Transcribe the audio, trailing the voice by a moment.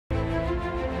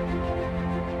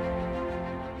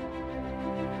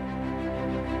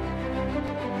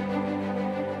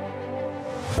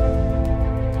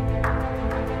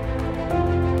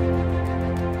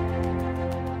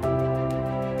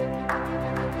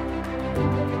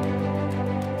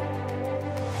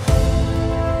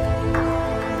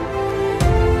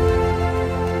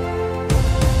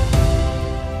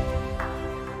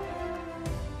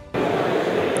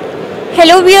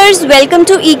Hello viewers, welcome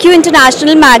to EQ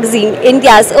International Magazine,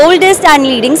 India's oldest and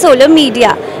leading solar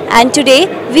media. And today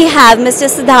we have Mr.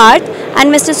 Siddharth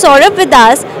and Mr. Saurabh with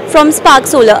us from Spark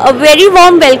Solar. A very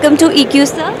warm welcome to EQ,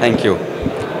 sir. Thank you.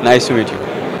 Nice to meet you.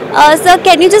 Sir,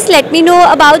 can you just let me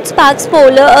know about Spark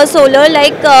Solar,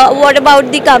 what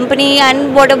about the company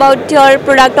and what about your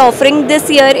product offering this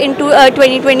year into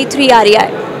 2023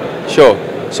 REI? Sure.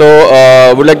 So,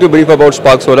 would like to brief about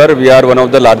Spark Solar. We are one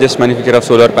of the largest manufacturer of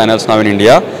solar panels now in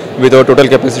India, with a total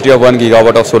capacity of 1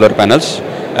 gigawatt of solar panels.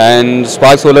 And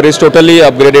Spark Solar is totally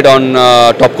upgraded on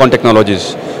TOPCon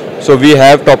technologies. So we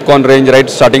have TOPCon range right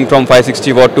starting from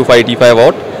 560 watt to 585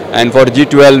 watt, and for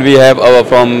G12 we have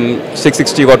from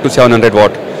 660 watt to 700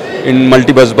 watt in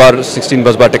multi-bus bar, 16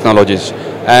 bus bar technologies.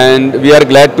 And we are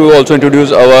glad to also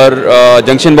introduce our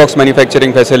junction box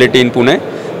manufacturing facility in Pune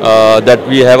that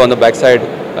we have on the backside.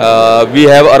 We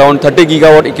have around 30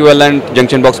 gigawatt equivalent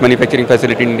junction box manufacturing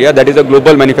facility in India. That is a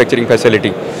global manufacturing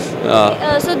facility.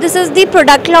 So this is the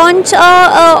product launch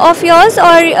of yours,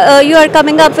 or you are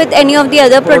coming up with any of the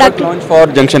other product launch for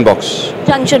junction box?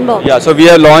 Junction box. Yeah, so we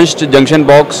have launched junction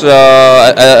box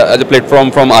as a platform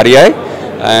from REI,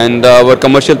 and our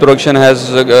commercial production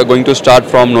has going to start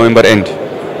from November end.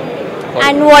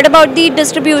 And what about the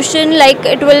distribution? Like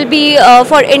it will be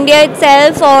for India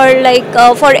itself,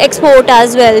 or for export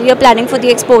as well? You're planning for the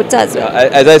exports as well? Yeah,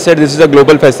 as I said, this is a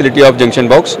global facility of junction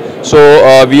box.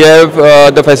 So we have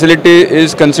the facility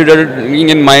is considering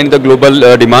in mind the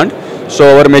global demand.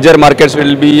 So our major markets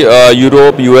will be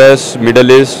Europe, US,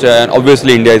 Middle East, and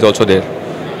obviously India is also there.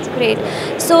 That's great.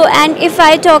 So, and if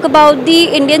I talk about the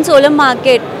Indian solar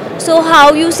market, so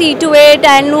how you see to it,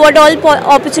 and what all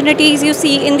opportunities you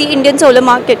see in the Indian solar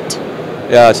market?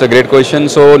 Yeah, it's a great question.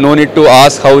 So no need to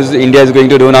ask how India is going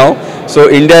to do now. So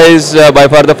India is by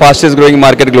far the fastest growing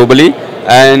market globally,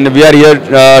 and we are here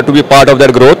to be part of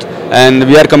that growth. And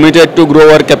we are committed to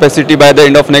grow our capacity by the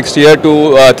end of next year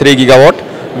to 3 gigawatt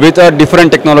with a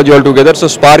different technology altogether. So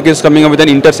Spark is coming up with an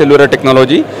intercellular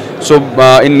technology. So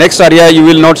in next area you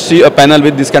will not see a panel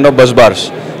with this kind of bus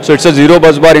bars. So it's a zero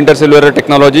bus bar intercellular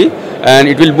technology, and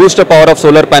it will boost the power of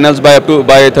solar panels by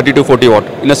 30 to 40 watt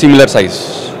in a similar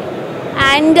size.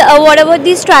 And what about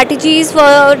the strategies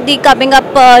for the coming up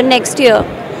next year?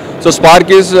 So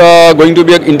Spark is going to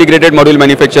be an integrated module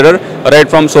manufacturer, right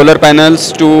from solar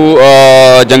panels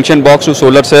to junction box to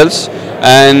solar cells,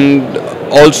 and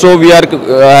also we are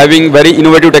having very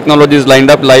innovative technologies lined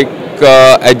up like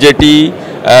HJT,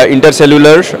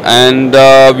 intercellular, and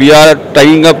we are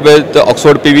tying up with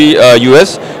Oxford PV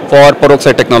US for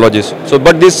peroxide technologies. So,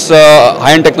 but these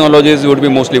high-end technologies would be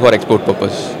mostly for export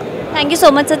purpose. Thank you so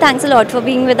much, sir. Thanks a lot for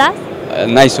being with us.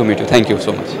 Nice to meet you. Thank you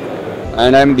so much.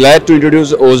 And I'm glad to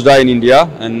introduce OSDA in India,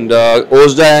 and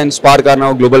OSDA and Spark are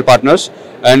now global partners,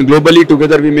 and globally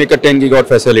together we make a 10 gigawatt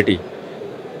facility.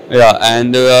 Yeah,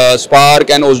 and Spark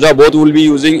and OSDA both will be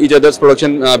using each other's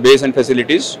production base and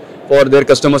facilities for their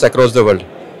customers across the world.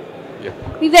 Yeah.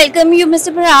 We welcome you,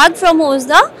 Mr. Parag from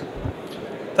OSDA.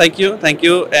 Thank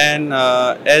you. And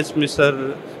as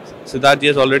Mr. Siddharth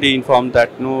has already informed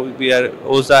that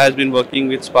OSDA has been working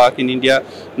with Spark in India,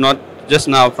 not just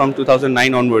now, from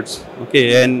 2009 onwards.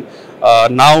 Okay, and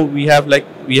now we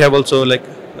have also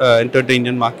entered the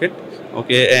Indian market.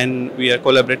 Okay, and we are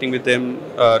collaborating with them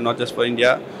not just for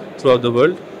India, throughout the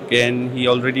world. Okay, and he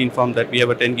already informed that we have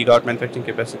a 10 gigawatt manufacturing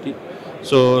capacity.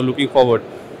 So looking forward.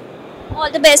 All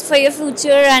the best for your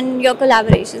future and your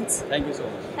collaborations. Thank you so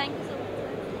much. Thank you so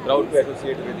much. Proud to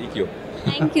associate with EQ.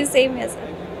 Thank you, same here,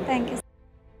 sir. Thank you.